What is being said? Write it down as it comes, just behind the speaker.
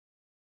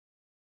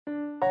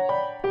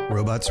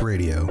Robots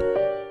Radio.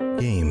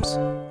 Games,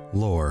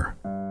 lore,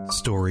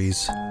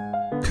 stories,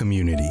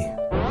 community.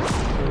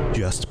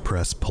 Just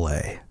press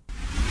play.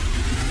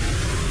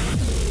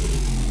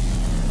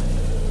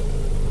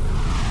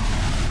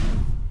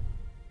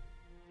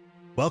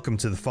 Welcome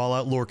to the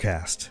Fallout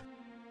Lorecast,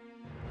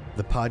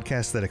 the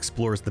podcast that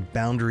explores the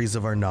boundaries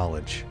of our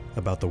knowledge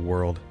about the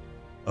world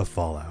of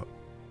Fallout.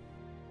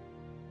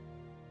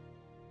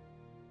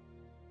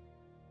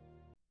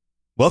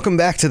 Welcome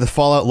back to the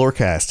Fallout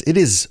Lorecast. It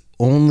has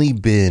only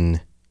been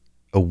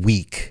a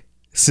week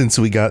since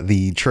we got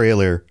the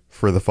trailer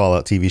for the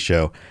Fallout TV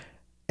show,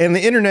 and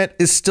the internet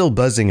is still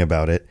buzzing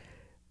about it.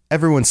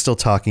 Everyone's still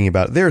talking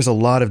about it. There's a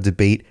lot of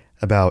debate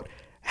about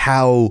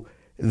how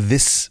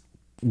this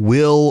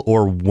will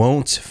or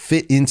won't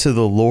fit into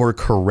the lore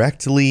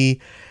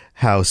correctly,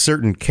 how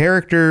certain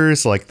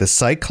characters like the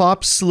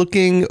Cyclops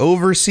looking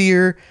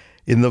overseer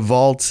in the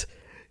vault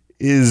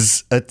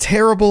is a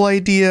terrible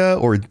idea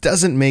or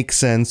doesn't make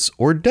sense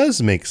or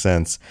does make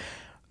sense.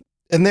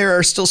 And there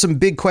are still some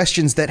big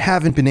questions that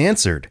haven't been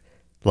answered.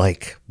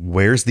 Like,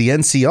 where's the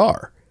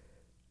NCR?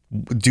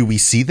 Do we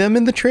see them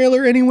in the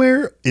trailer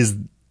anywhere? Is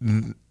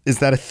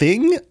that a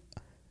thing?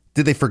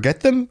 Did they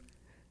forget them?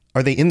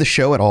 Are they in the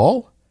show at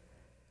all?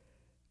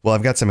 Well,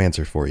 I've got some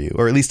answers for you,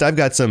 or at least I've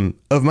got some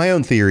of my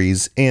own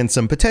theories and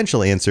some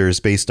potential answers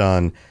based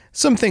on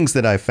some things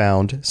that I've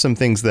found, some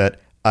things that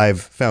I've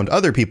found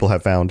other people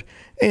have found,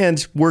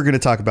 and we're going to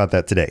talk about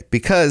that today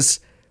because,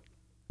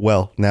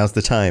 well, now's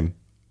the time.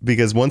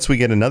 Because once we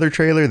get another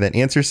trailer that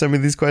answers some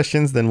of these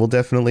questions, then we'll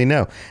definitely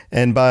know.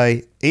 And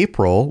by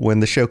April, when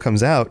the show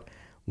comes out,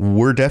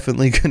 we're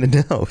definitely going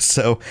to know.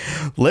 So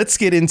let's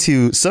get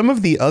into some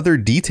of the other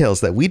details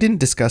that we didn't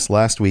discuss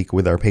last week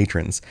with our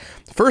patrons.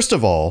 First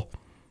of all,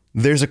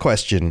 there's a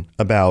question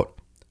about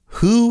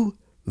who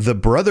the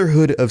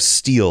Brotherhood of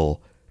Steel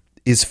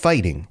is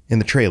fighting in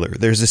the trailer.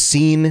 There's a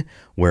scene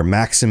where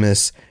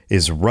Maximus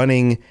is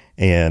running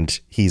and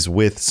he's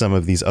with some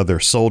of these other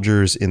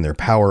soldiers in their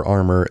power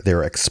armor. There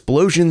are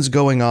explosions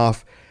going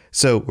off.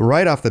 So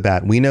right off the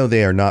bat, we know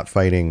they are not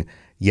fighting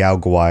Yao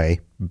Guai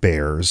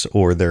bears,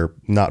 or they're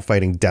not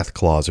fighting death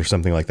claws or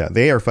something like that.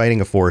 They are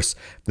fighting a force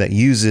that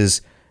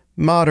uses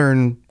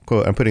modern,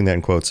 quote, I'm putting that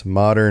in quotes,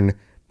 modern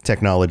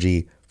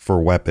technology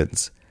for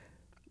weapons.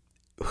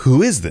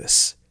 Who is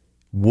this?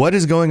 What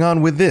is going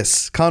on with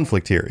this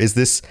conflict here? Is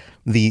this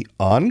the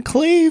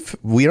Enclave?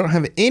 We don't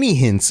have any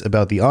hints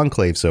about the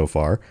Enclave so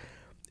far.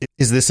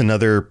 Is this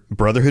another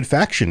Brotherhood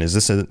faction? Is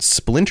this a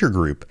splinter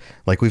group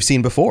like we've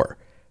seen before?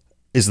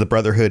 Is the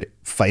Brotherhood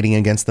fighting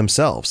against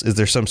themselves? Is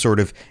there some sort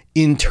of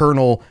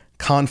internal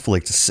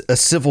conflict, a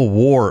civil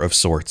war of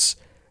sorts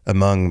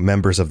among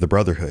members of the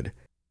Brotherhood?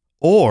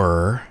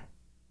 Or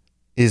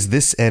is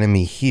this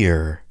enemy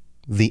here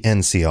the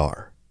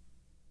NCR?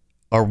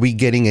 Are we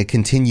getting a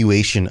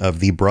continuation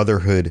of the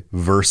Brotherhood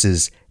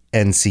versus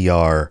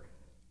NCR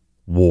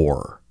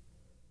war?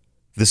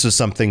 This was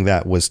something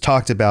that was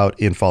talked about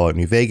in Fallout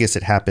New Vegas.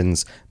 It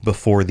happens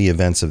before the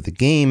events of the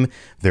game.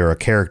 There are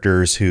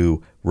characters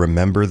who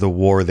remember the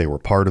war. They were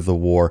part of the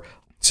war.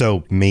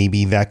 So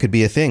maybe that could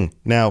be a thing.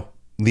 Now,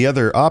 the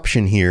other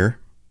option here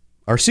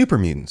are super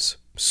mutants.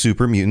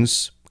 Super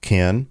mutants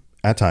can,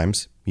 at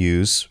times,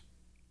 use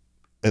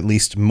at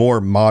least more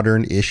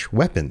modern-ish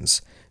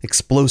weapons.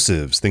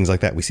 Explosives, things like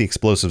that. We see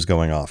explosives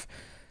going off.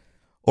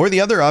 Or the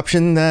other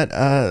option that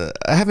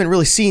I haven't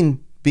really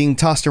seen being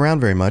tossed around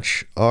very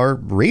much are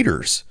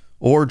raiders,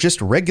 or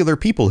just regular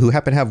people who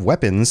happen to have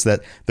weapons that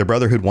the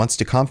Brotherhood wants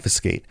to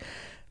confiscate.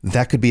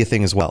 That could be a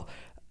thing as well.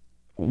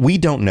 We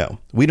don't know.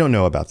 We don't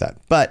know about that.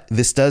 But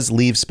this does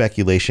leave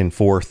speculation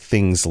for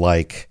things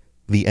like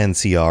the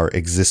NCR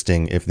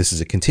existing if this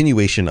is a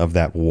continuation of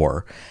that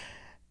war.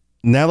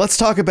 Now let's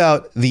talk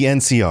about the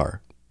NCR.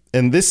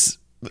 And this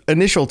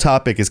initial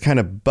topic is kind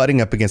of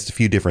butting up against a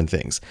few different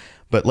things,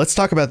 but let's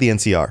talk about the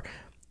NCR.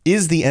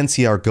 Is the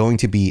NCR going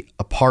to be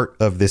a part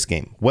of this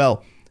game?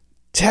 Well,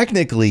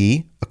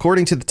 technically,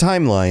 according to the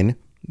timeline,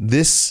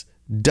 this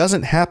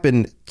doesn't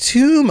happen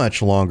too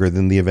much longer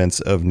than the events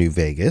of New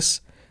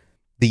Vegas.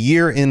 The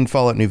year in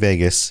Fallout New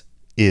Vegas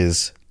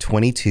is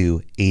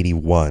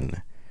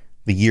 2281.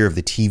 The year of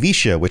the TV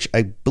show, which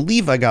I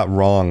believe I got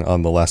wrong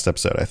on the last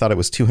episode. I thought it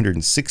was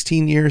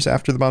 216 years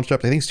after the bomb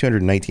dropped. I think it's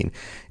 219,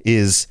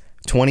 is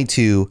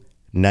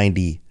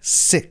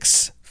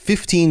 2296.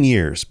 15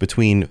 years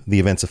between the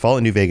events of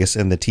Fallout New Vegas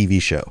and the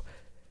TV show.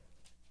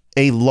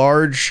 A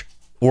large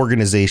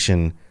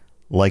organization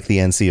like the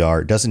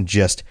NCR doesn't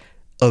just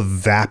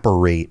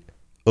evaporate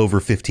over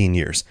 15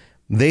 years.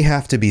 They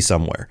have to be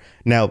somewhere.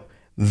 Now,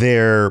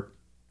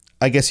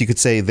 I guess you could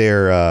say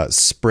their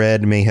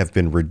spread may have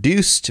been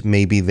reduced.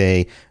 Maybe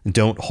they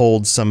don't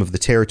hold some of the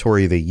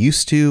territory they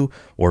used to,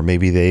 or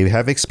maybe they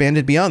have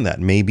expanded beyond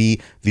that.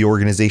 Maybe the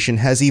organization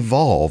has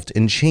evolved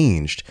and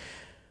changed.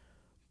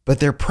 But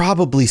they're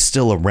probably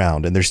still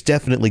around, and there's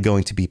definitely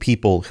going to be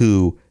people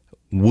who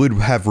would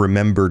have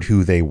remembered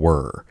who they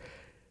were.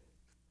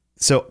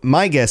 So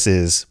my guess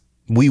is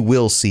we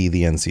will see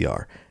the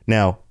NCR.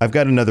 Now, I've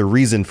got another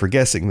reason for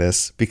guessing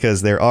this,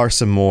 because there are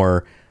some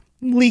more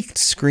leaked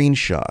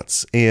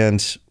screenshots.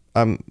 And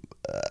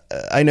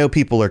I know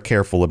people are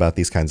careful about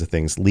these kinds of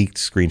things, leaked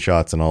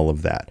screenshots and all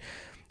of that.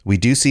 We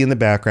do see in the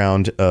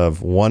background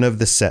of one of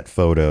the set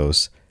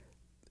photos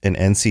an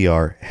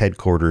NCR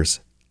headquarters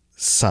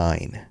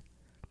sign.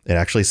 It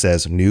actually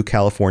says New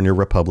California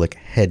Republic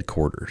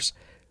Headquarters.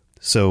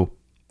 So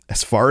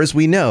as far as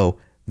we know,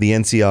 the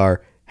NCR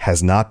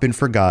has not been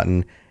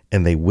forgotten,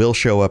 and they will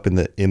show up in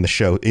the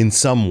show in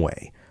some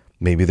way.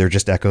 Maybe they're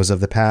just echoes of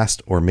the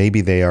past, or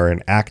maybe they are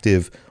an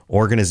active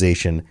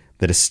organization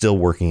that is still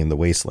working in the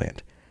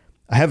wasteland.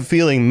 I have a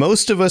feeling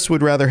most of us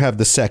would rather have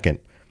the second.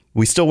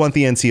 We still want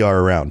the NCR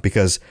around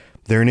because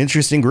they're an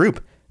interesting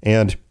group,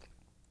 and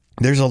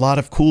there's a lot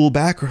of cool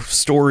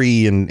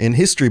backstory and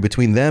history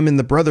between them and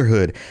the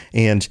Brotherhood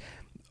and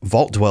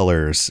vault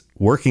dwellers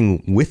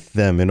working with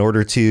them in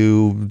order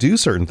to do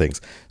certain things.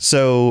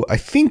 So I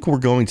think we're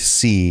going to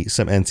see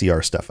some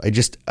NCR stuff. I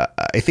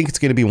think it's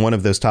going to be one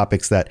of those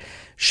topics that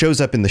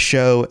shows up in the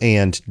show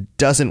and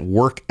doesn't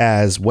work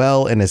as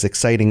well and as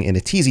exciting in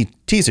a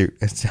teaser.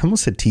 I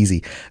almost said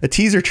teasy, a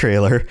teaser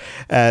trailer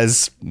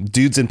as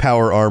dudes in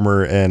power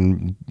armor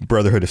and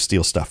Brotherhood of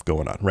Steel stuff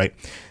going on, right?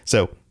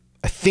 So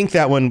I think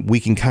that one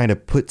we can kind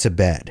of put to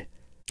bed.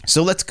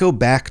 So let's go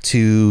back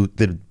to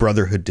the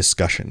Brotherhood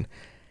discussion.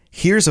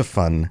 Here's a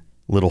fun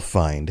little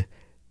find.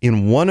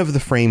 In one of the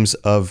frames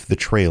of the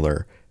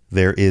trailer,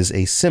 there is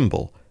a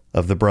symbol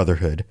of the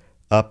Brotherhood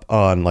up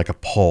on like a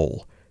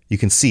pole. You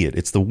can see it.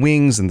 It's the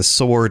wings and the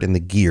sword and the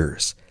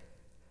gears.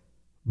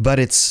 But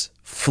it's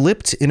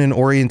flipped in an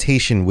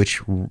orientation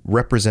which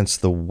represents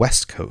the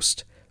West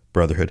Coast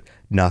Brotherhood,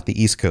 not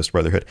the East Coast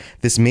Brotherhood.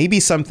 This may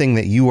be something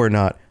that you are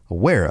not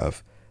aware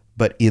of,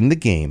 but in the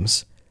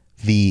games,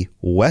 the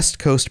West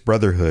Coast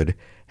Brotherhood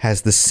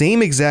has the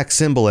same exact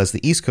symbol as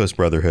the East Coast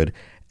Brotherhood,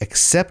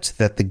 except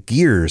that the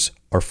gears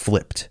are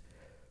flipped.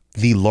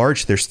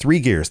 There's 3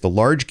 gears. The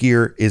large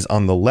gear is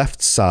on the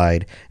left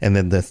side, and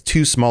then the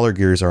 2 smaller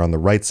gears are on the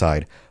right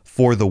side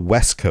for the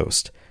West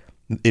Coast.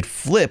 It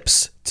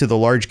flips to the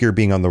large gear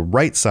being on the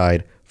right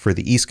side for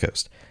the East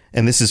Coast.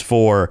 And this is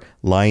for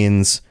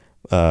Lion's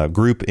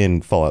group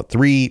in Fallout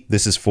 3.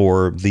 This is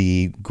for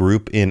the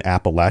group in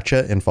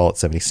Appalachia in Fallout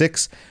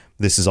 76.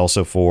 This is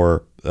also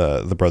for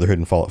the Brotherhood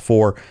in Fallout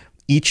 4.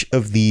 Each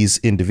of these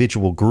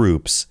individual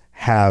groups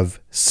have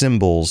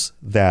symbols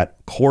that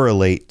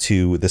correlate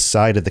to the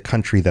side of the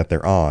country that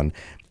they're on,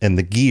 and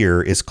the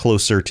gear is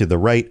closer to the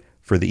right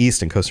for the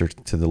East and closer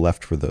to the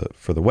left for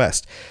the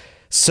West.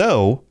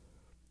 So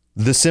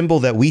the symbol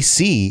that we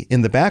see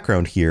in the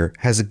background here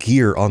has a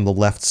gear on the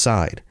left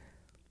side.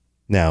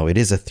 Now, it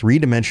is a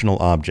 3-dimensional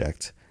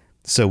object,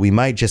 so we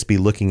might just be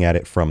looking at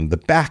it from the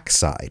back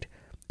side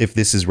if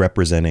this is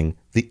representing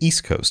the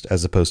East Coast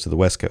as opposed to the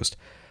West Coast.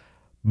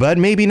 But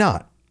maybe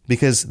not,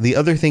 because the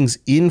other things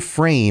in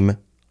frame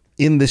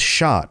in this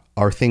shot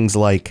are things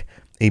like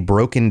a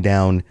broken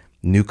down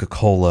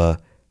Nuka-Cola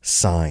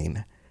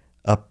sign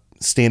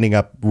standing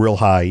up real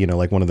high,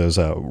 like one of those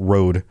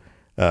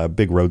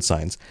big road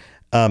signs.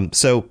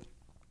 So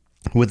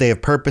would they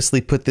have purposely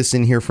put this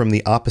in here from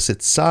the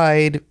opposite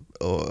side?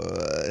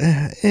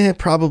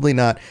 Probably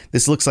not.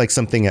 This looks like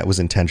something that was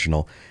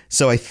intentional.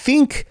 So I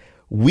think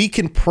we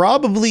can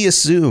probably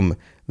assume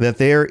that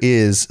there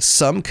is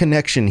some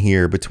connection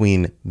here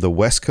between the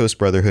West Coast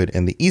Brotherhood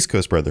and the East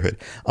Coast Brotherhood.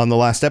 On the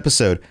last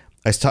episode,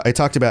 I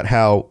talked about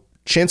how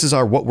chances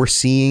are what we're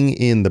seeing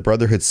in the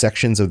Brotherhood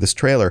sections of this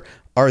trailer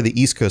are the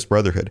East Coast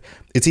Brotherhood.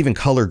 It's even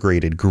color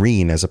graded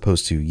green as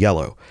opposed to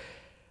yellow.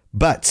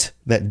 But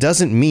that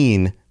doesn't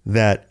mean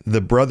that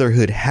the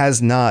Brotherhood has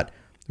not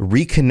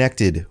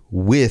reconnected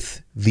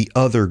with the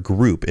other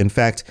group. In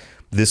fact,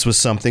 this was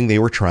something they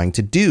were trying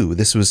to do.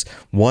 This was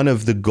one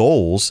of the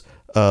goals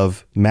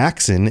of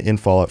Maxon in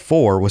Fallout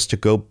 4 was to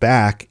go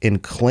back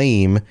and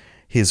claim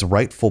his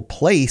rightful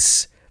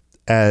place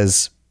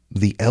as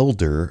the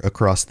elder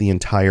across the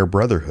entire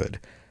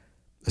Brotherhood,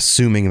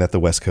 assuming that the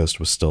West Coast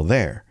was still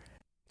there.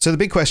 So the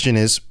big question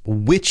is,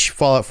 which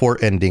Fallout 4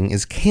 ending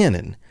is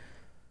canon?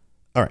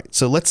 All right,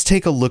 so let's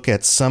take a look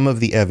at some of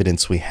the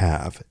evidence we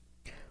have.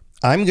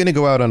 I'm going to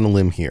go out on a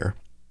limb here,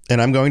 and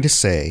I'm going to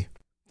say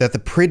that the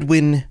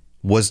Prydwen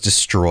was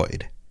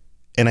destroyed.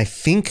 And I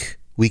think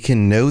we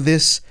can know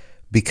this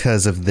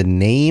because of the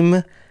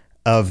name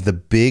of the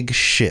big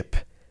ship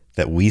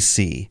that we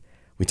see.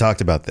 We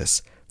talked about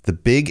this. The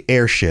big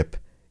airship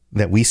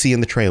that we see in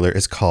the trailer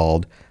is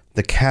called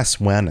the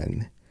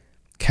Caswennen.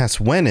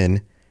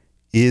 Caswennen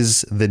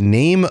is the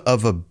name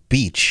of a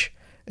beach.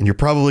 And you're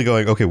probably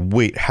going, okay,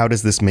 wait, how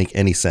does this make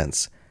any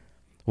sense?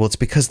 Well, it's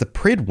because the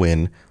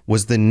Prydwen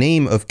was the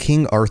name of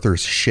King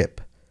Arthur's ship.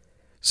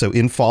 So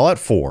in Fallout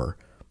 4,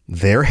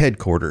 their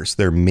headquarters,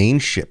 their main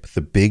ship,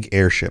 the big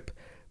airship,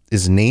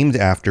 is named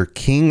after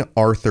King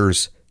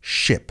Arthur's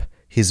ship,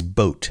 his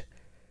boat.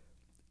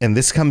 And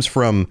this comes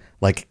from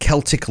like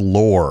Celtic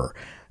lore.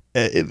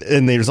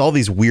 And there's all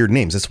these weird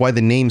names. That's why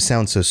the name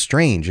sounds so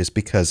strange, is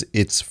because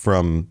it's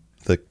from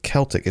the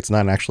Celtic. It's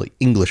not an actually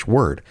English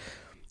word.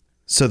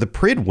 So the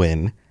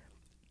Prydwen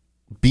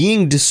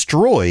being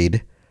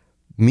destroyed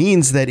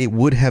means that it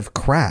would have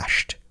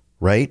crashed,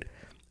 right?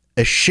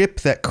 A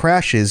ship that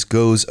crashes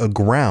goes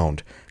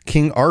aground.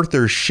 King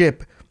Arthur's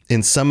ship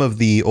in some of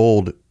the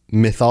old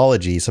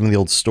mythology, some of the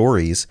old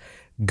stories,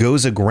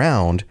 goes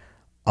aground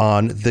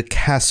on the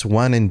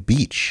Caswanen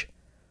beach.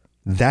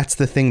 That's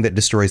the thing that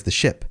destroys the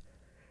ship.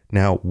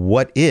 Now,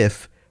 what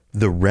if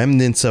the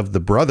remnants of the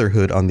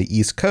Brotherhood on the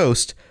East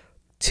Coast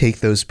take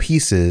those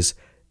pieces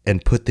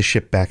and put the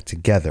ship back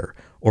together,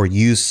 or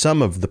use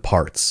some of the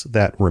parts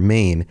that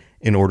remain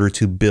in order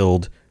to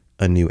build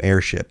a new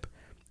airship?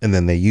 And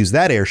then they use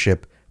that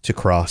airship to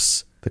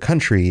cross the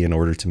country in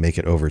order to make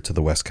it over to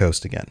the West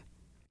Coast again.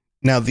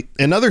 Now,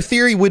 another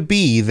theory would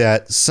be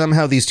that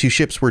somehow these two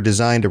ships were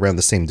designed around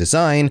the same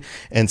design,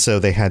 and so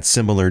they had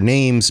similar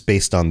names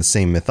based on the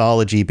same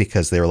mythology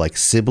because they were like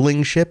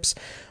sibling ships.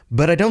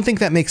 But I don't think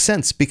that makes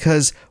sense,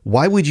 because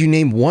why would you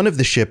name one of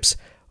the ships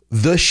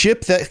the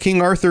ship that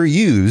King Arthur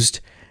used,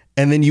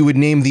 and then you would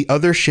name the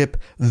other ship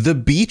the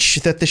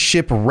beach that the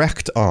ship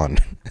wrecked on?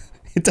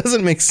 It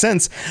doesn't make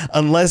sense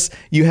unless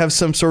you have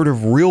some sort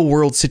of real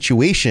world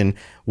situation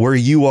where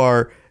you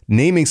are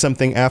naming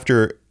something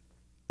after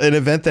an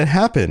event that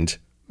happened.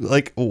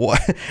 Like,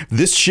 what?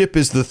 This ship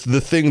is the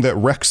thing that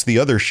wrecks the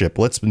other ship.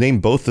 Let's name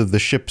both of the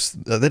ships.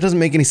 That doesn't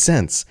make any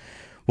sense.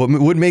 What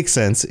would make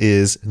sense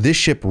is this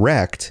ship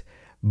wrecked,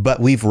 but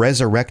we've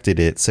resurrected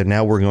it. So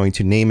now we're going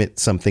to name it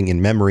something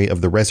in memory of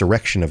the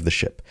resurrection of the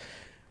ship.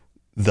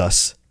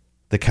 Thus,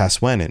 the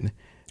Caswanen.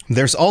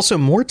 There's also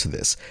more to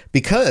this,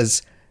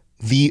 because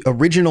the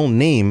original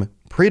name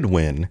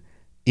Prydwen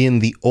in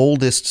the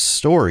oldest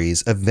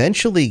stories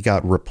eventually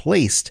got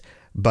replaced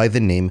by the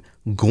name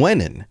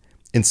Gwenin.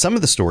 In some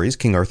of the stories,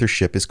 King Arthur's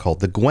ship is called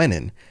the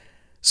Gwenin.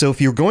 So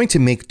if you're going to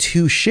make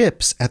two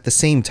ships at the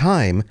same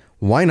time,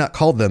 why not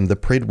call them the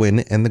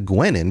Prydwen and the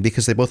Gwenin?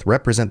 Because they both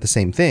represent the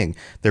same thing.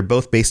 They're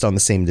both based on the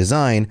same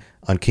design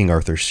on King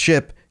Arthur's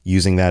ship,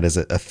 using that as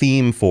a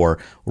theme for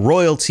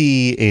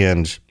royalty.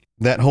 And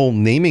that whole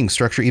naming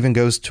structure even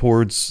goes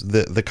towards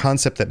the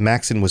concept that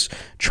Maxon was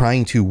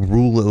trying to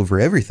rule over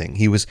everything.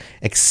 He was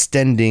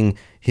extending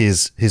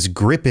his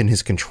grip and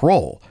his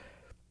control.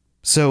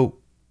 So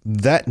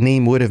that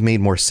name would have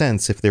made more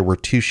sense if there were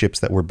two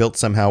ships that were built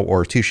somehow,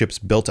 or two ships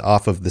built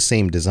off of the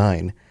same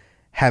design.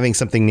 Having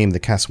something named the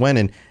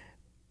Caswanen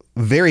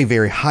very,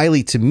 very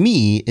highly, to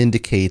me,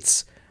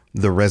 indicates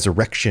the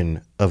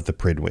resurrection of the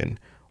Prydwen,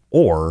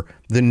 or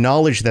the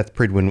knowledge that the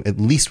Prydwen at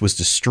least was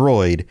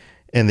destroyed,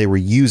 and they were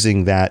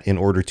using that in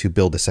order to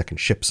build a second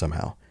ship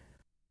somehow.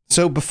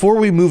 So before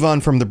we move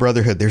on from the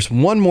Brotherhood, there's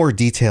one more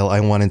detail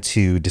I wanted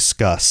to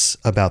discuss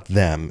about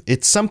them.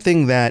 It's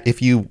something that if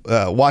you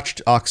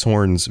watched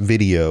Oxhorn's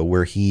video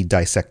where he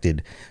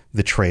dissected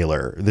the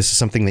trailer, this is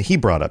something that he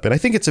brought up, and I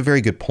think it's a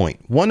very good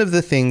point. One of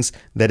the things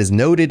that is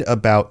noted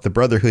about the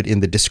Brotherhood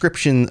in the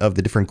description of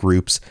the different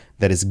groups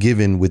that is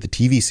given with the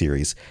TV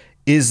series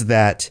is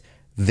that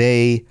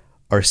they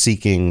are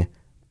seeking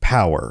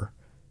power.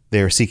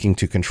 They are seeking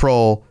to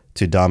control,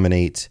 to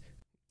dominate,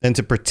 and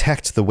to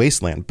protect the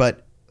wasteland.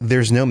 But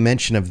there's no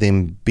mention of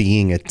them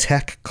being a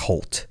tech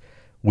cult,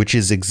 which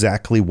is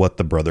exactly what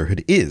the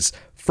Brotherhood is.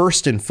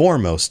 First and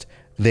foremost,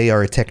 they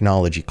are a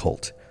technology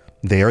cult.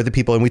 They are the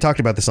people, and we talked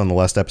about this on the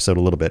last episode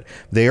a little bit,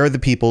 they are the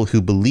people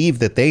who believe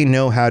that they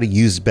know how to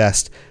use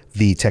best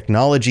the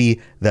technology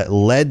that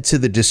led to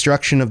the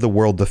destruction of the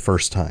world the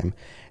first time.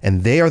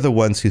 And they are the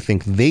ones who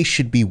think they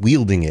should be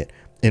wielding it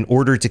in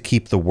order to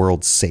keep the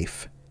world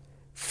safe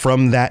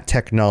from that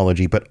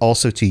technology, but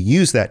also to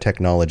use that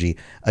technology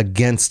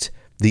against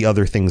the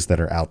other things that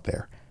are out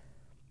there.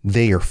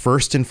 They are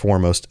first and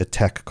foremost a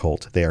tech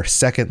cult. They are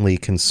secondly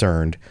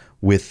concerned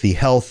with the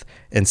health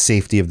and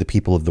safety of the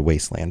people of the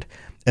wasteland.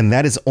 And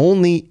that is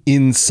only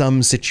in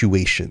some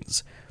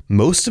situations.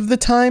 Most of the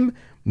time,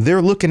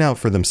 they're looking out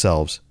for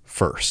themselves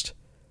first.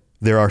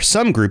 There are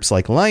some groups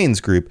like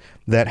Lion's Group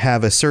that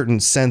have a certain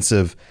sense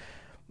of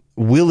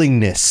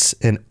willingness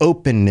and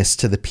openness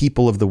to the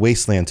people of the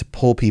wasteland to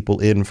pull people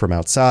in from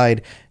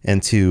outside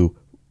and to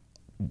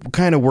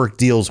kind of work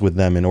deals with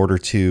them in order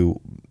to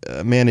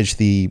manage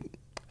the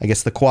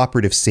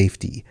cooperative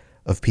safety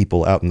of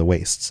people out in the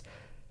wastes.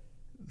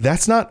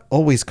 That's not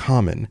always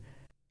common.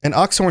 And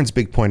Oxhorn's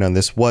big point on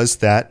this was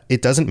that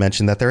it doesn't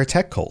mention that they're a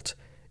tech cult.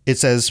 It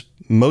says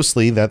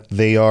mostly that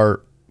they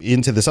are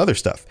into this other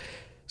stuff.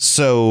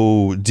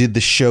 So did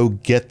the show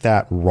get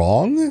that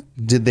wrong?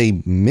 Did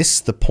they miss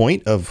the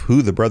point of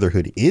who the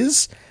Brotherhood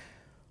is?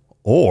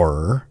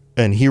 Or,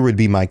 and here would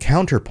be my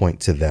counterpoint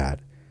to that,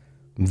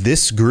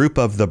 this group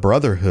of the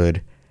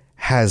Brotherhood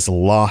has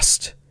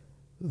lost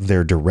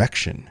their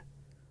direction.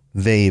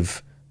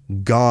 They've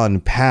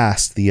gone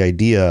past the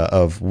idea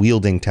of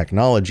wielding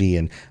technology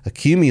and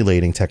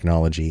accumulating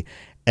technology,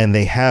 and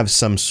they have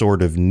some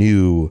sort of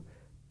new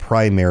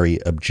primary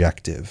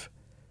objective.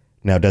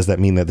 Now, does that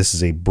mean that this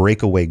is a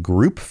breakaway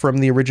group from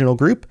the original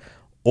group?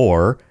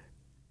 Or,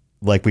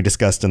 like we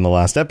discussed in the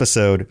last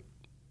episode,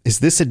 is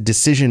this a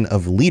decision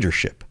of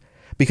leadership?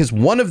 Because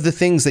one of the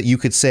things that you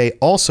could say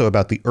also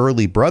about the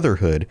early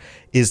Brotherhood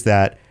is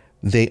that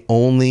they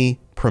only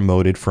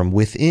promoted from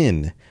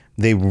within,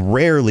 They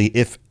rarely,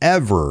 if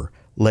ever,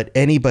 let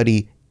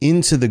anybody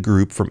into the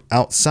group from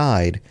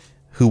outside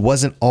who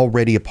wasn't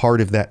already a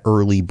part of that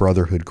early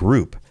Brotherhood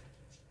group.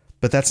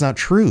 But that's not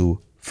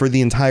true for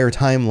the entire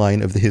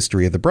timeline of the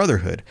history of the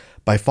Brotherhood.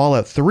 By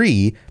Fallout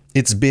 3,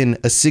 it's been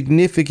a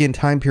significant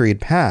time period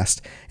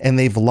past, and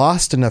they've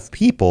lost enough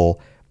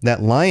people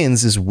that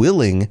Lions is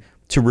willing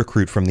to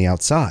recruit from the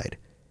outside.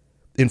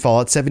 In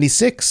Fallout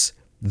 76,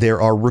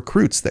 there are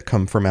recruits that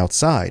come from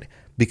outside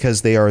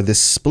because they are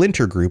this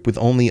splinter group with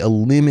only a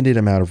limited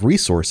amount of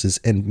resources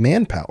and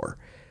manpower.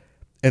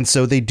 And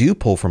so they do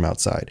pull from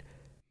outside.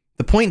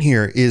 The point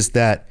here is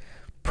that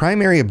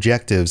primary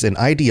objectives and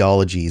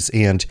ideologies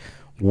and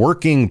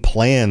working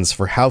plans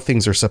for how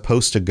things are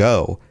supposed to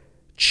go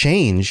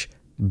change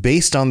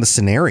based on the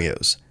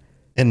scenarios.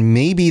 And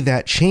maybe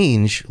that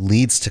change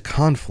leads to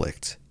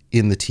conflict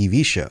in the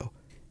TV show.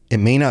 It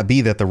may not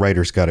be that the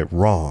writers got it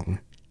wrong.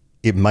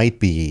 It might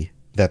be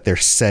that they're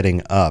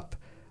setting up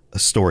a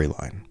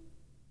storyline.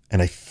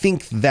 And I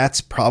think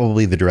that's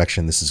probably the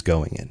direction this is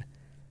going in.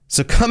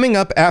 So coming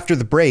up after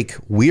the break,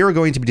 we are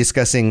going to be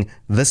discussing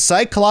the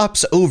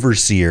Cyclops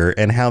Overseer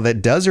and how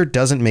that does or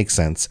doesn't make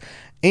sense,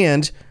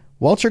 and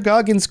Walter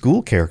Goggins'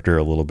 ghoul character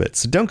a little bit.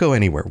 So don't go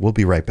anywhere. We'll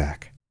be right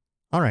back.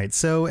 All right,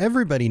 so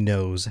everybody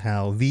knows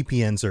how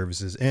VPN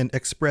services and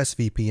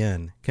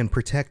ExpressVPN can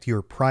protect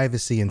your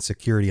privacy and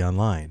security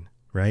online,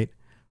 right?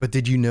 But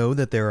did you know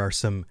that there are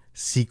some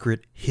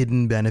secret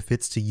hidden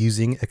benefits to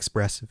using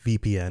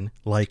ExpressVPN,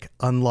 like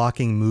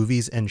unlocking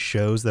movies and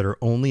shows that are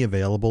only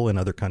available in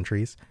other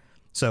countries?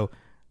 So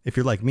if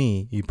you're like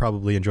me, you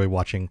probably enjoy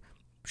watching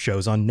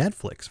shows on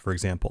Netflix, for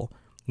example.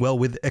 Well,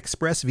 with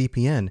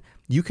ExpressVPN,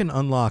 you can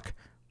unlock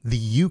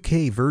the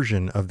UK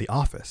version of The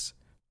Office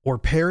or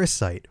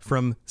Parasite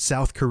from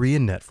South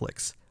Korean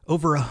Netflix.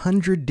 Over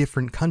 100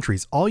 different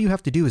countries. All you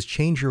have to do is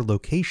change your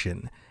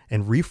location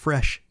and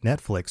refresh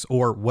Netflix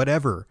or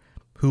whatever,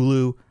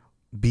 Hulu,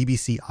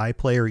 BBC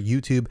iPlayer,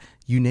 YouTube,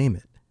 you name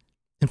it.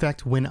 In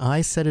fact, when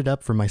I set it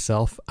up for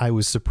myself, I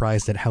was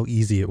surprised at how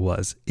easy it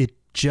was. It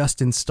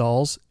just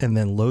installs and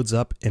then loads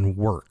up and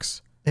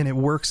works. And it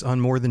works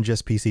on more than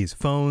just PCs,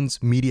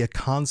 phones, media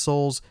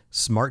consoles,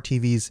 smart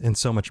TVs, and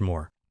so much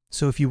more.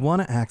 So if you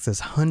want to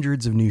access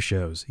hundreds of new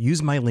shows,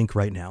 use my link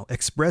right now,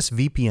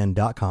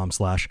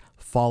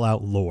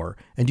 expressvpn.com/falloutlore,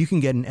 and you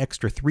can get an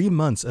extra 3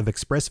 months of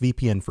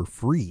ExpressVPN for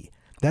free.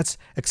 That's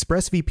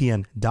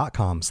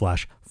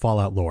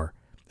expressvpn.com/falloutlore.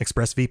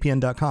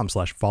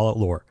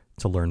 expressvpn.com/falloutlore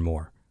to learn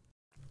more.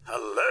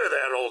 Hello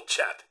there, old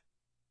chap.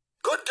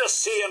 Good to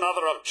see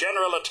another of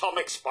General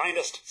Atomic's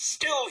finest,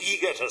 still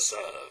eager to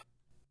serve.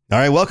 All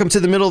right, welcome to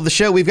the middle of the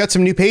show. We've got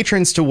some new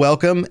patrons to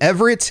welcome.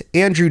 Everett,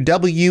 Andrew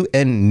W.,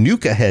 and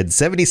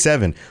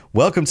Nukahead77.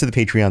 Welcome to the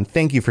Patreon.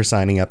 Thank you for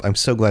signing up. I'm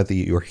so glad that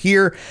you're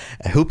here.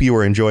 I hope you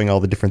are enjoying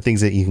all the different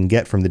things that you can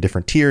get from the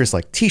different tiers,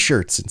 like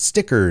t-shirts and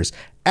stickers,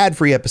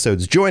 ad-free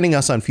episodes, joining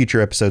us on future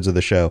episodes of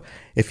the show.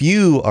 If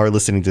you are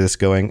listening to this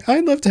going,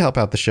 I'd love to help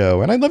out the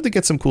show, and I'd love to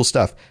get some cool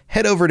stuff,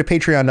 head over to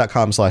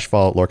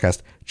patreon.com/falloutlorecast.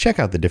 Check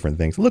out the different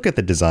things. Look at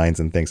the designs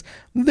and things.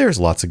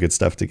 There's lots of good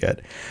stuff to get.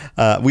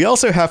 We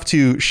also have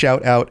to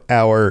shout out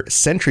our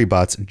Sentry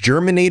bots,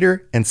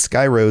 Germinator and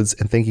Skyroads,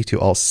 and thank you to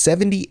all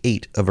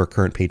 78 of our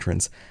current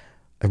patrons.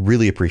 I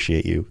really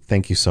appreciate you.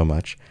 Thank you so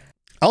much.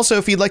 Also,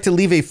 if you'd like to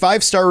leave a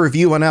 5-star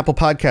review on Apple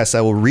Podcasts,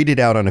 I will read it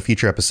out on a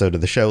future episode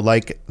of the show,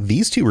 like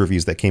these 2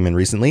 reviews that came in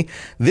recently.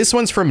 This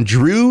one's from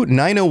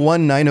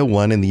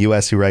Drew901901 in the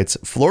US, who writes,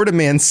 Florida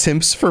man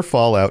simps for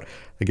Fallout.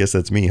 I guess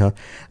that's me, huh?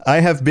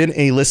 I have been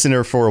a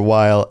listener for a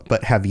while,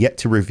 but have yet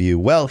to review.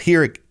 Well,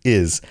 here it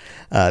is.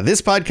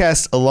 This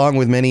podcast, along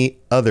with many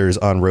others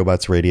on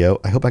Robots Radio,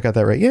 I hope I got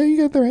that right. Yeah,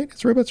 you got that right.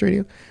 It's Robots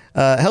Radio.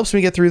 Helps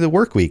me get through the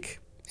work week.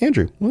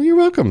 Andrew, well, you're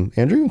welcome,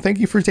 Andrew. Thank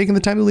you for taking the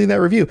time to leave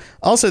that review.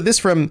 Also, this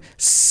from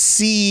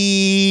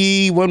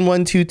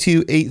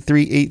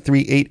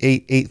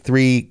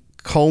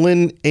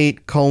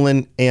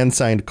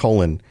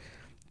C112283888883:8 :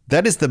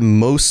 That is the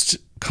most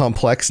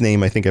complex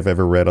name I think I've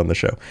ever read on the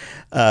show.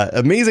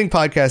 Amazing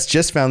podcast.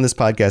 Just found this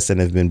podcast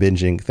and have been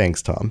binging.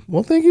 Thanks, Tom.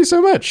 Well, thank you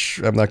so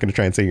much. I'm not going to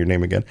try and say your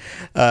name again.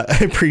 I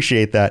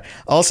appreciate that.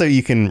 Also,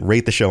 you can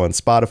rate the show on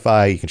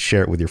Spotify. You can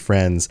share it with your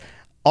friends.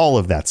 All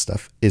of that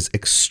stuff is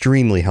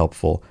extremely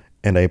helpful,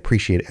 and I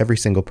appreciate every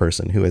single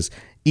person who has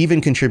even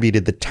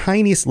contributed the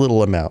tiniest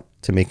little amount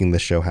to making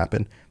this show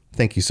happen.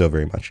 Thank you so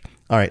very much.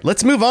 All right,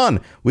 let's move on.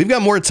 We've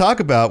got more to talk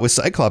about with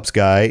Cyclops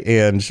Guy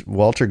and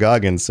Walter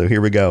Goggins, so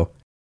here we go.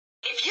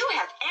 If you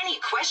have any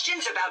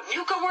questions about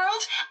Nuka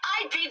World,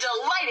 I'd be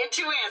delighted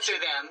to answer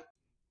them.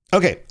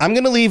 Okay, I'm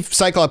going to leave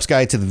Cyclops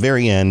Guy to the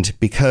very end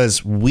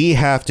because we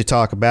have to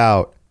talk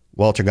about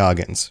Walter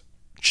Goggins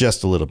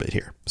just a little bit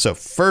here. So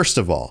first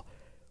of all,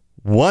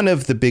 one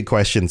of the big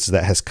questions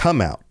that has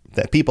come out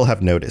that people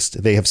have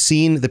noticed, they have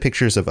seen the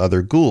pictures of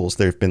other ghouls.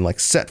 There have been like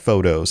set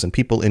photos and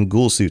people in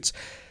ghoul suits.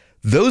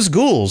 Those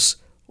ghouls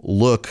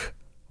look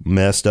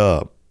messed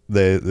up.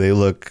 They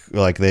look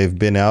like they've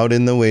been out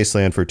in the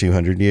wasteland for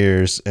 200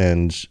 years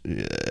and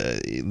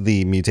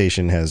the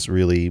mutation has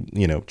really,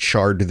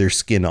 charred their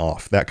skin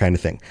off, that kind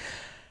of thing.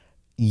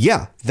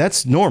 Yeah,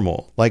 that's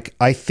normal. Like,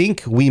 I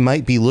think we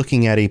might be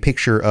looking at a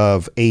picture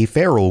of a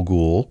feral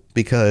ghoul,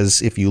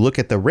 because if you look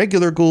at the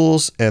regular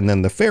ghouls and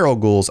then the feral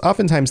ghouls,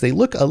 oftentimes they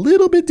look a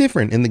little bit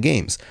different in the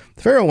games.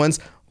 The feral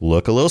ones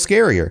look a little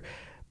scarier.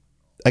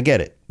 I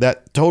get it.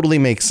 That totally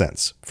makes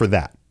sense for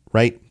that,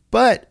 right?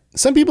 But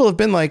some people have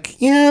been like,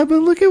 yeah,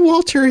 but look at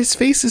Walter. His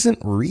face isn't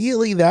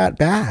really that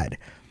bad.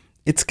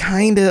 It's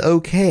kind of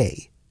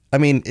okay. I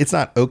mean, it's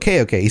not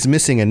okay. He's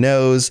missing a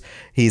nose.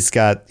 He's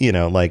got,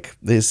 like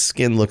his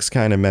skin looks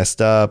kind of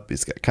messed up.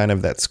 He's got kind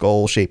of that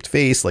skull shaped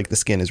face. Like the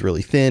skin is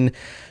really thin,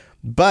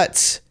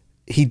 but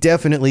he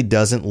definitely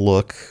doesn't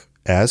look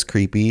as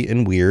creepy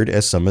and weird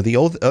as some of the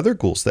other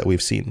ghouls that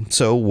we've seen.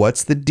 So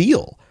what's the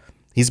deal?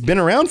 He's been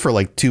around for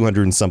like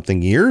 200 and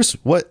something years.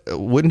 What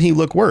wouldn't he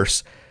look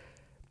worse?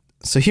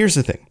 So here's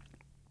the thing.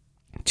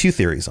 2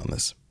 theories on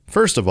this.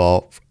 First of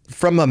all,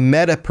 from a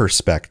meta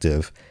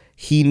perspective,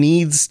 he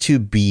needs to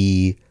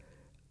be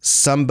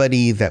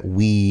somebody that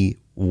we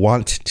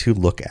want to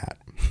look at.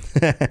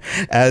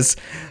 As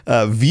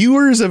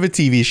viewers of a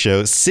TV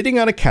show, sitting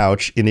on a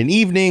couch in an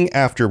evening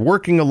after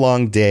working a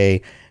long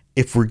day,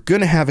 if we're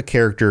going to have a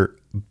character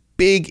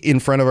big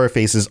in front of our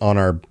faces on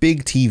our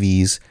big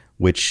TVs,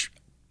 which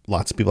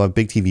lots of people have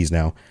big TVs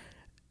now,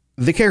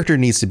 the character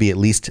needs to be at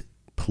least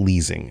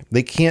pleasing.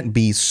 They can't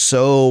be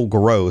so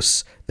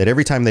gross that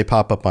every time they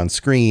pop up on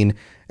screen,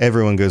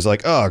 everyone goes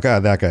like, oh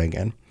God, that guy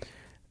again.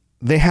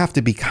 They have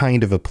to be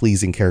kind of a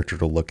pleasing character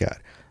to look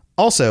at.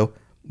 Also,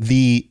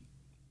 the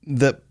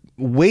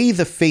way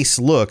the face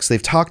looks,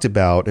 they've talked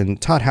about,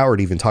 and Todd Howard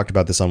even talked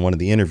about this on one of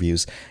the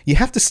interviews, you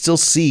have to still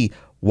see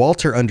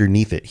Walter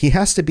underneath it. He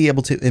has to be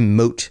able to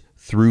emote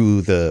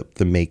through the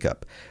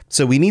makeup.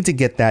 So we need to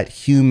get that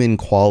human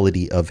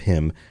quality of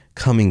him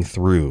coming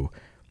through,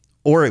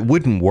 or it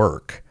wouldn't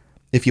work.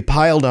 If you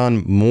piled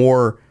on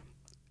more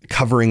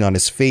covering on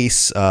his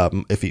face,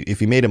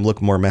 if you made him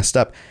look more messed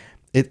up,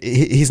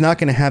 he's not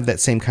going to have that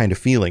same kind of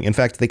feeling. In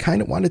fact, they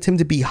kind of wanted him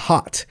to be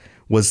hot,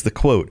 was the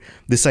quote.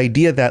 This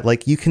idea that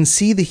like you can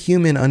see the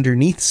human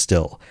underneath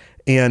still.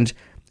 And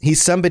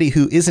he's somebody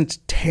who isn't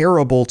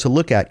terrible to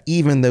look at,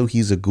 even though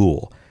he's a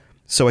ghoul.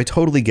 So I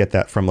totally get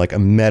that from like a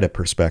meta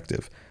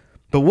perspective.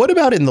 But what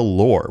about in the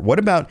lore? What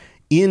about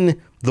in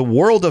the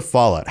world of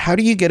Fallout? How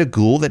do you get a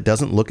ghoul that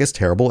doesn't look as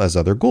terrible as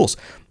other ghouls?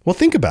 Well,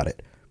 think about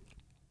it.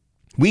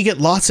 We get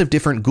lots of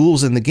different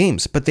ghouls in the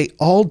games, but they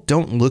all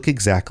don't look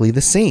exactly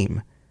the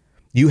same.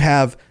 You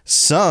have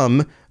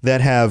some that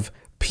have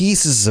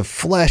pieces of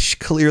flesh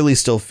clearly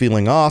still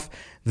feeling off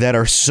that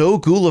are so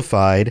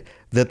ghoulified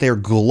that they're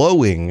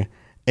glowing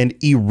and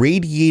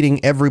irradiating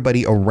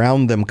everybody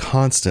around them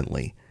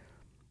constantly.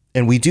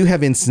 And we do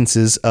have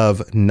instances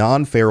of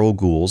non-feral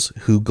ghouls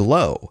who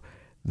glow.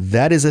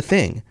 That is a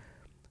thing.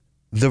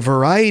 The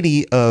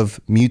variety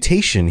of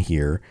mutation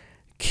here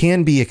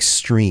can be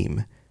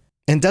extreme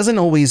and doesn't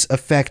always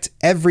affect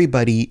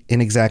everybody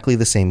in exactly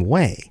the same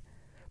way.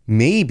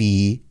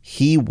 Maybe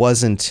he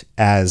wasn't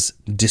as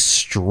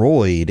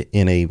destroyed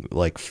in a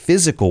like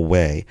physical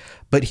way,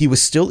 but he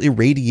was still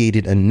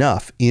irradiated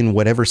enough in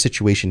whatever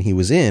situation he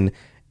was in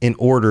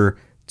order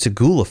to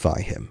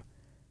ghoulify him.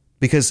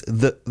 Because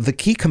the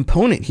key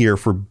component here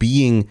for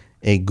being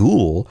a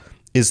ghoul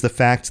is the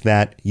fact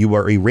that you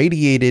are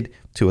irradiated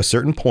to a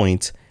certain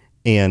point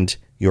and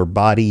your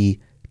body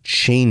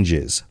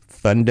changes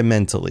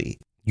fundamentally.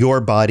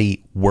 Your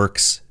body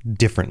works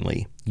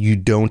differently. You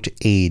don't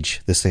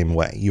age the same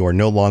way. You are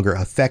no longer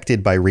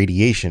affected by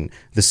radiation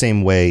the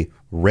same way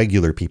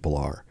regular people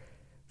are.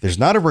 There's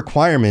not a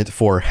requirement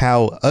for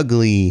how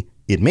ugly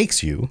it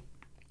makes you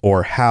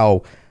or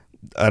how,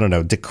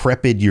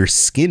 decrepit your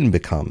skin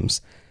becomes.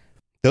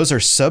 Those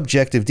are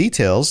subjective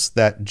details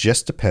that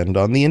just depend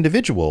on the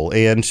individual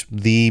and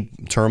the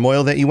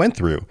turmoil that you went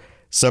through.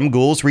 Some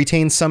ghouls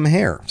retain some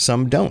hair,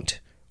 some don't.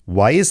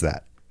 Why is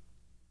that?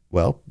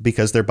 Well,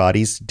 because their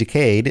bodies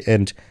decayed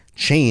and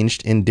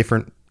changed in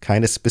different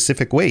kind of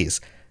specific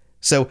ways.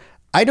 So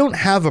I don't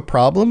have a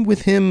problem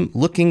with him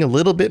looking a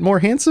little bit more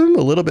handsome,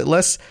 a little bit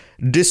less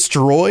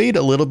destroyed,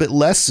 a little bit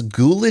less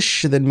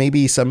ghoulish than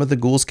maybe some of the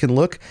ghouls can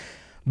look.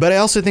 But I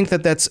also think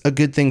that that's a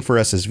good thing for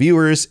us as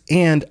viewers.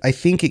 And I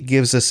think it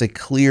gives us a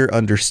clear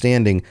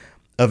understanding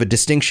of a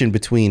distinction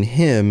between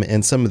him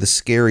and some of the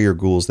scarier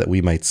ghouls that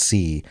we might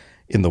see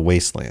in the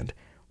Wasteland.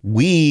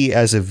 We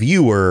as a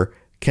viewer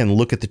can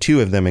look at the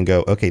two of them and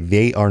go, okay,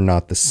 they are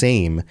not the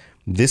same.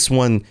 This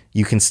one,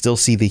 you can still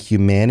see the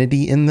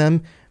humanity in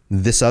them.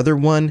 This other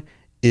one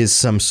is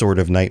some sort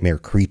of nightmare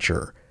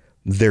creature.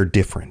 They're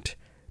different.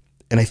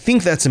 And I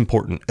think that's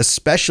important,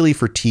 especially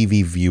for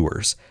TV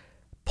viewers.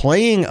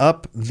 Playing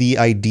up the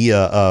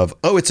idea of,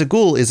 oh, it's a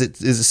ghoul. Is it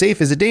safe?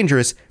 Is it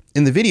dangerous?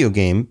 In the video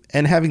game,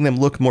 and having them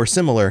look more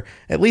similar,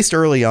 at least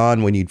early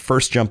on when you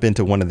first jump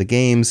into one of the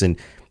games and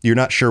you're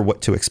not sure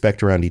what to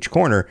expect around each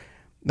corner,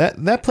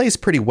 that plays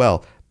pretty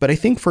well. But I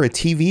think for a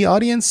TV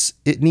audience,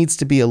 it needs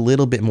to be a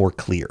little bit more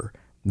clear.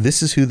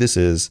 This is who this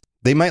is.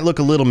 They might look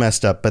a little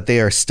messed up, but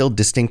they are still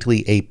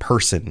distinctly a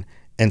person.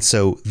 And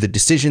so the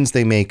decisions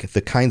they make,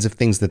 the kinds of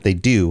things that they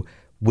do,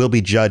 will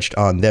be judged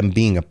on them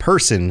being a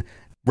person,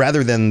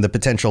 rather than the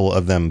potential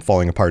of them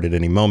falling apart at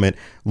any moment,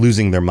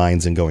 losing their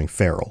minds and going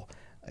feral.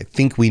 I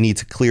think we need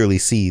to clearly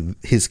see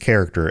his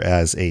character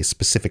as a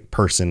specific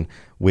person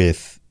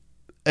with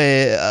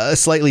a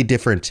slightly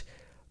different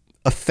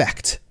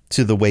effect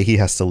to the way he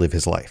has to live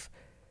his life,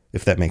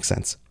 if that makes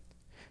sense.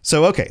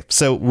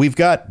 So we've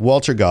got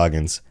Walter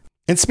Goggins.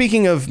 And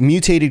speaking of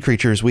mutated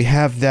creatures, we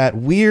have that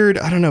weird,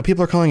 I don't know,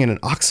 people are calling it an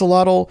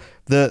oxalotl,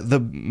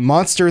 the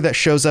monster that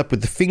shows up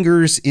with the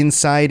fingers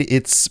inside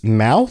its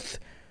mouth.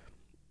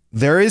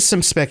 There is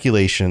some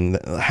speculation.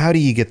 How do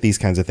you get these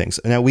kinds of things?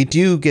 Now, we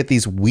do get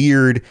these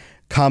weird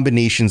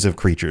combinations of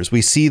creatures.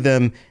 We see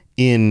them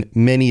in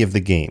many of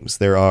the games.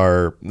 There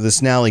are the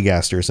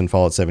Snallygasters in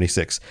Fallout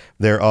 76.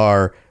 There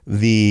are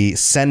the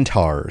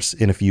centaurs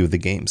in a few of the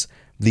games.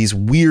 These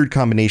weird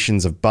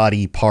combinations of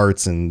body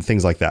parts and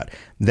things like that.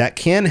 That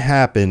can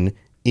happen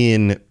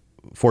in,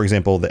 for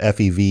example, the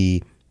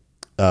FEV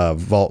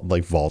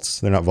vaults.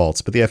 They're not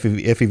vaults, but the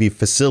FEV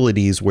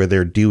facilities where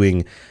they're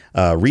doing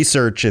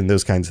research and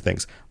those kinds of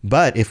things.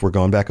 But if we're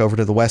going back over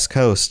to the West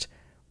Coast,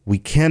 we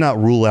cannot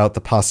rule out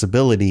the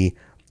possibility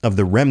of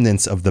the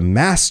remnants of the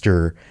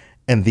Master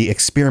and the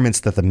experiments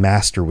that the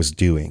Master was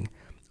doing.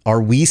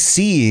 Are we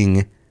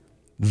seeing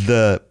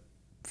the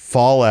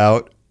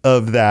fallout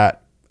of that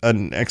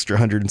an extra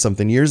 100 and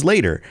something years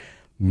later?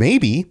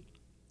 Maybe.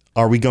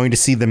 Are we going to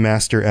see the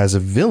Master as a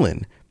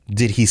villain?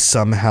 Did he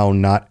somehow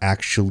not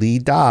actually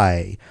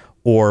die?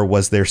 Or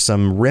was there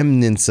some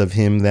remnants of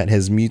him that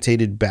has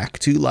mutated back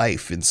to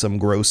life in some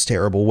gross,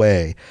 terrible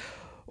way?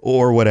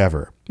 Or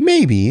whatever.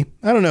 Maybe.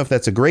 I don't know if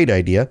that's a great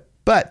idea,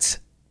 but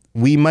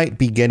we might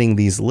be getting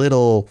these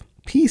little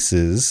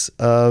pieces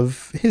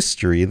of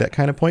history that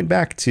kind of point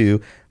back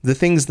to the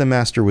things the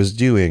Master was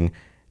doing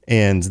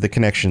and the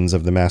connections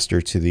of the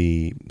Master to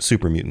the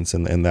super mutants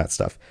and that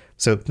stuff.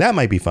 So that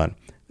might be fun.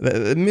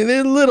 A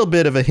little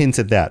bit of a hint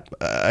at that.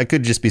 I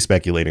could just be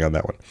speculating on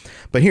that one.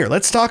 But here,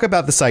 let's talk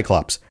about the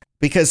Cyclops,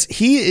 because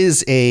he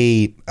is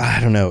a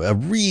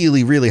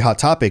really, really hot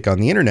topic on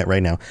the internet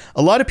right now.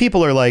 A lot of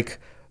people are like,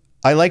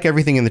 I like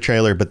everything in the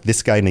trailer, but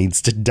this guy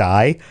needs to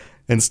die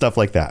and stuff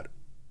like that.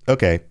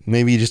 Okay,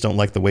 maybe you just don't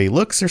like the way he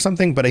looks or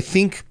something, but I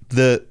think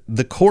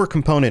the core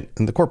component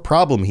and the core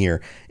problem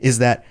here is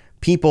that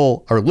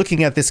people are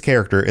looking at this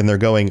character and they're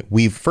going,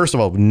 we've, first of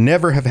all,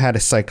 never have had a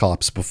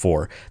Cyclops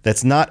before.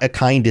 That's not a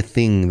kind of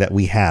thing that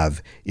we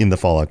have in the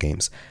Fallout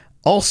games.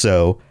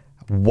 Also,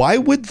 why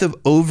would the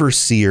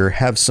Overseer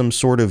have some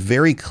sort of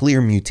very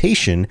clear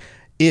mutation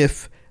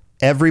if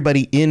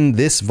everybody in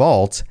this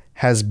vault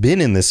has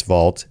been in this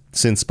vault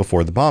since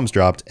before the bombs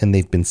dropped and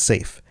they've been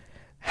safe?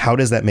 How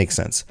does that make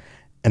sense?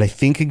 And I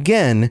think,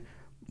 again,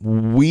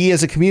 we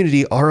as a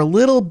community are a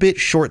little bit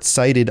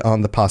short-sighted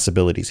on the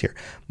possibilities here.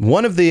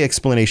 One of the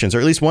explanations, or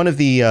at least one of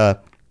the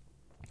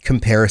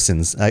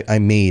comparisons I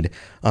made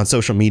on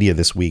social media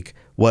this week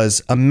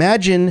was,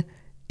 imagine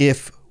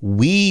if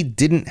we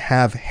didn't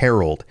have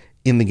Harold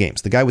in the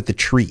games, the guy with the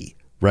tree,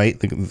 right?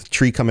 The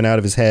tree coming out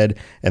of his head,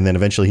 and then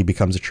eventually he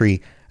becomes a tree.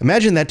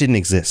 Imagine that didn't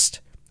exist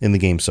in the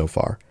game so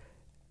far.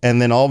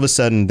 And then all of a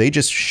sudden they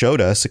just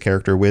showed us a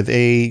character with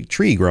a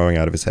tree growing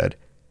out of his head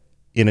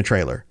in a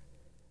trailer.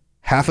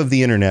 Half of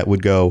the internet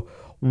would go,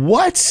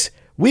 what?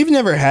 We've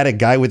never had a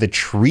guy with a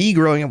tree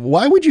growing up.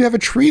 Why would you have a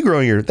tree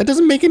growing here? That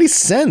doesn't make any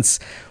sense.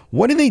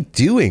 What are they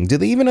doing? Do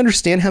they even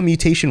understand how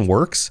mutation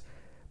works?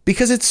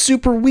 Because it's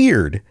super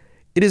weird.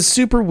 It is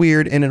super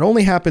weird, and it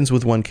only happens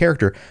with one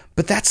character.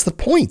 But that's the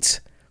point.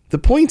 The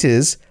point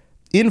is,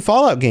 in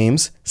Fallout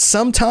games,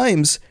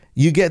 sometimes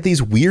you get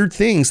these weird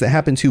things that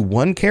happen to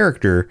one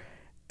character,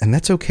 and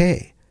that's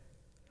okay.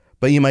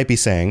 But you might be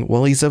saying,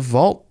 well, he's a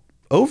vault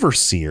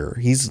Overseer.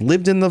 He's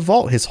lived in the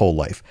vault his whole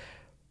life.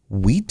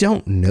 We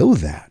don't know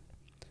that.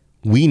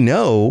 We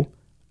know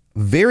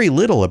very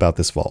little about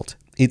this vault.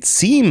 It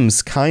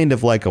seems kind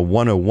of like a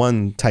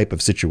 101 type of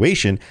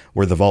situation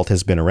where the vault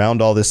has been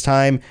around all this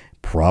time,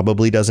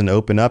 probably doesn't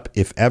open up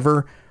if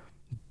ever.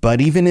 But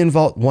even in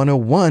Vault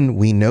 101,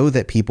 we know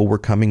that people were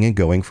coming and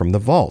going from the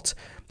vault.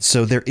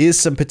 So there is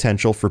some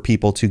potential for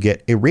people to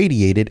get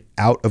irradiated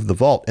out of the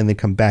vault and then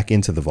come back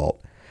into the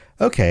vault.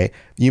 Okay,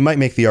 you might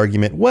make the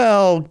argument,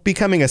 well,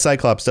 becoming a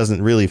Cyclops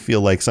doesn't really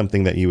feel like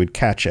something that you would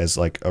catch as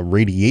like a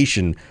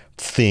radiation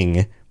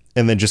thing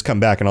and then just come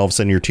back and all of a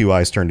sudden your two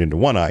eyes turned into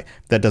one eye.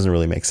 That doesn't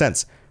really make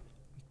sense.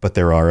 But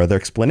there are other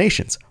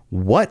explanations.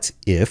 What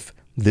if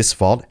this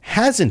vault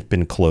hasn't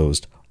been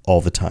closed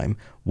all the time?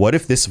 What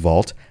if this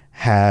vault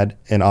had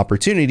an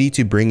opportunity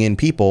to bring in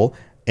people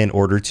in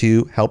order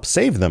to help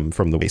save them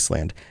from the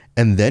wasteland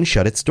and then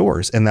shut its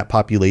doors, and that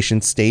population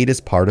stayed as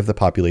part of the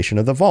population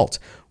of the vault?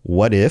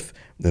 What if,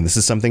 and this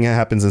is something that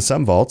happens in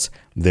some vaults,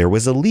 there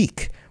was a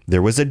leak,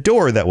 there was a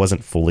door that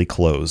wasn't fully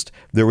closed,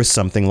 there was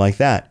something like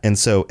that, and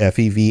so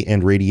FEV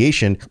and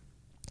radiation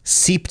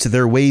seeped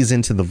their ways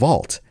into the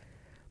vault.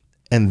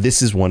 And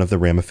this is one of the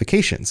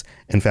ramifications.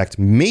 In fact,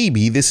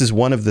 maybe this is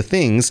one of the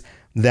things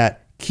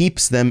that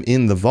keeps them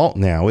in the vault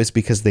now, is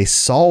because they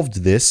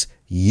solved this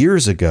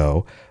years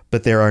ago,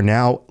 but there are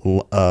now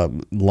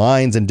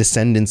lines and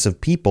descendants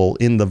of people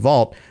in the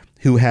vault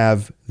who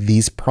have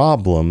these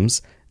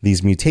problems,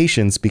 these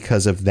mutations,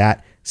 because of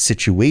that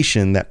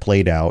situation that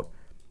played out,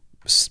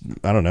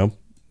 I don't know,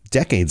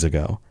 decades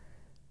ago.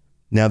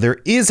 Now, there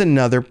is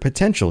another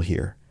potential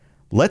here.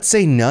 Let's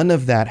say none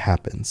of that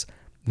happens.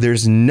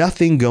 There's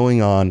nothing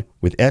going on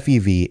with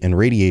FEV and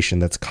radiation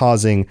that's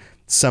causing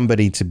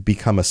somebody to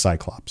become a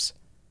Cyclops.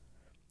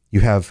 You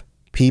have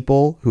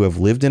people who have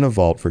lived in a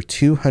vault for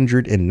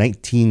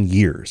 219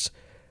 years.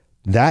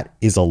 That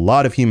is a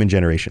lot of human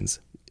generations.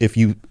 If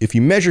you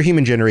measure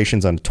human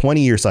generations on a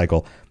 20-year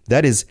cycle,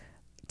 that is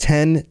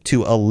 10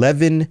 to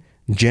 11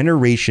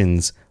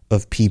 generations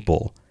of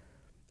people,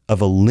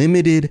 of a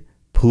limited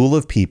pool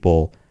of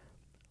people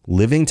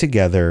living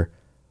together,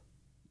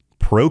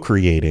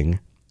 procreating,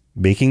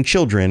 making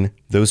children,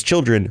 those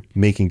children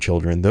making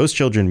children, those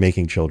children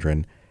making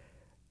children.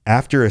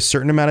 After a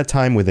certain amount of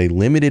time with a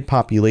limited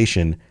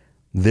population,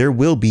 there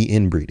will be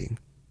inbreeding.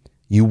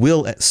 You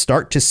will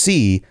start to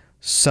see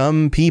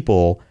some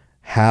people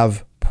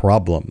have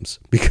problems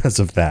because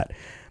of that.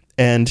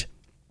 And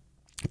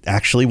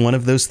actually, one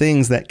of those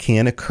things that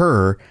can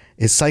occur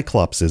is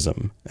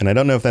cyclopsism. And I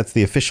don't know if that's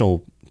the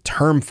official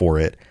term for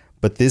it,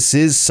 but this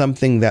is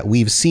something that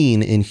we've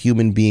seen in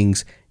human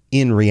beings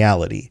in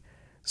reality.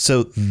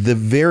 So the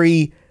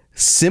very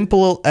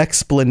simple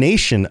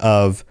explanation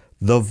of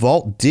the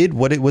vault did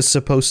what it was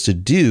supposed to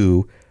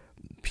do,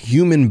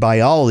 human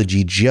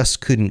biology just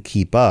couldn't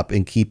keep up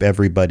and keep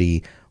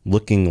everybody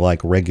looking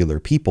like regular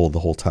people the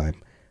whole time,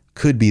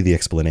 could be the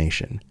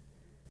explanation.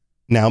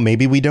 Now,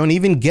 maybe we don't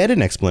even get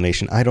an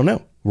explanation. I don't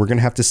know. We're going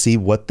to have to see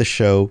what the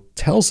show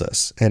tells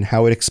us and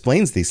how it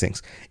explains these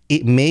things.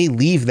 It may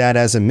leave that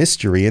as a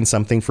mystery and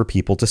something for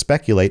people to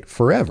speculate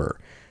forever.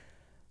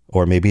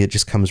 Or maybe it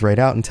just comes right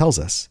out and tells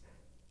us.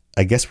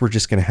 I guess we're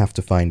just going to have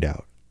to find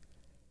out.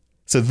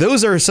 So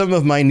those are some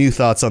of my new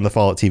thoughts on the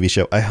Fallout TV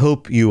show. I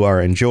hope you are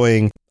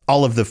enjoying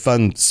all of the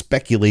fun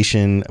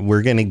speculation.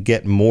 We're going to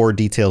get more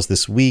details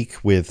this week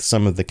with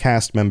some of the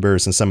cast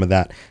members and some of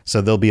that. So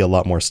there'll be a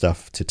lot more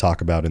stuff to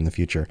talk about in the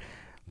future.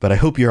 But I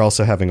hope you're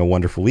also having a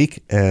wonderful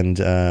week.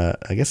 And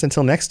I guess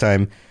until next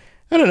time,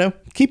 I don't know,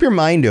 keep your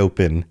mind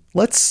open.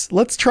 Let's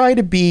try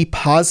to be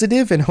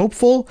positive and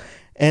hopeful.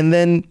 And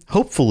then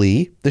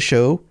hopefully the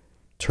show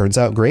turns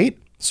out great,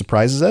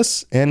 surprises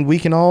us, and we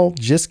can all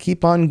just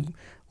keep on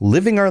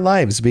living our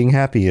lives being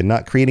happy and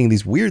not creating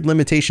these weird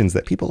limitations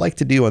that people like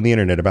to do on the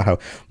internet about how,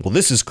 well,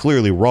 this is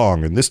clearly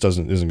wrong and this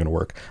isn't going to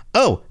work.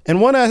 Oh, and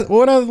one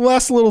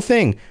last little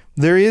thing.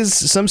 There is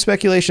some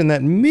speculation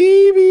that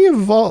maybe a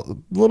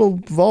little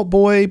Vault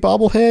Boy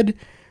bobblehead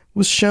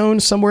was shown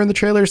somewhere in the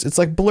trailers. It's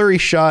like blurry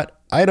shot.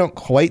 I don't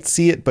quite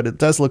see it, but it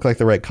does look like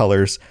the right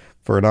colors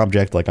for an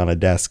object like on a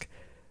desk.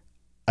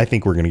 I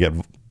think we're going to get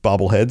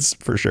bobbleheads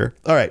for sure.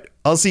 All right.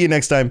 I'll see you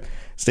next time.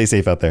 Stay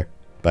safe out there.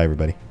 Bye,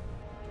 everybody.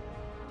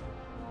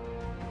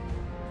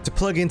 To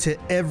plug into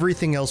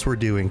everything else we're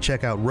doing,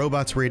 check out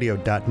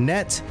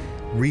robotsradio.net.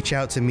 Reach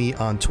out to me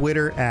on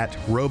Twitter at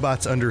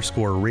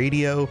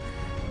robots_radio.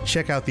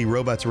 Check out the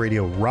Robots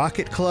Radio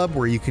Rocket Club,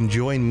 where you can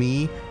join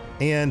me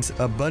and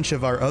a bunch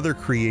of our other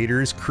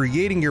creators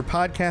creating your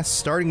podcast,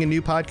 starting a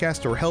new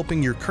podcast, or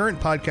helping your current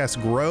podcast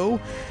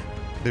grow.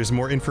 There's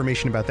more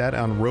information about that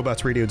on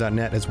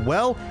robotsradio.net as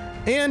well.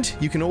 And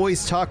you can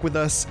always talk with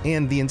us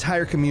and the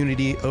entire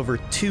community, over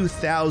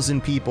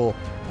 2,000 people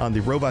on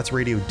the Robots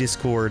Radio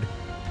Discord.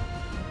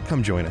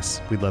 Come join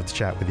us. We'd love to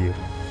chat with you.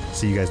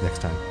 See you guys next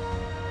time.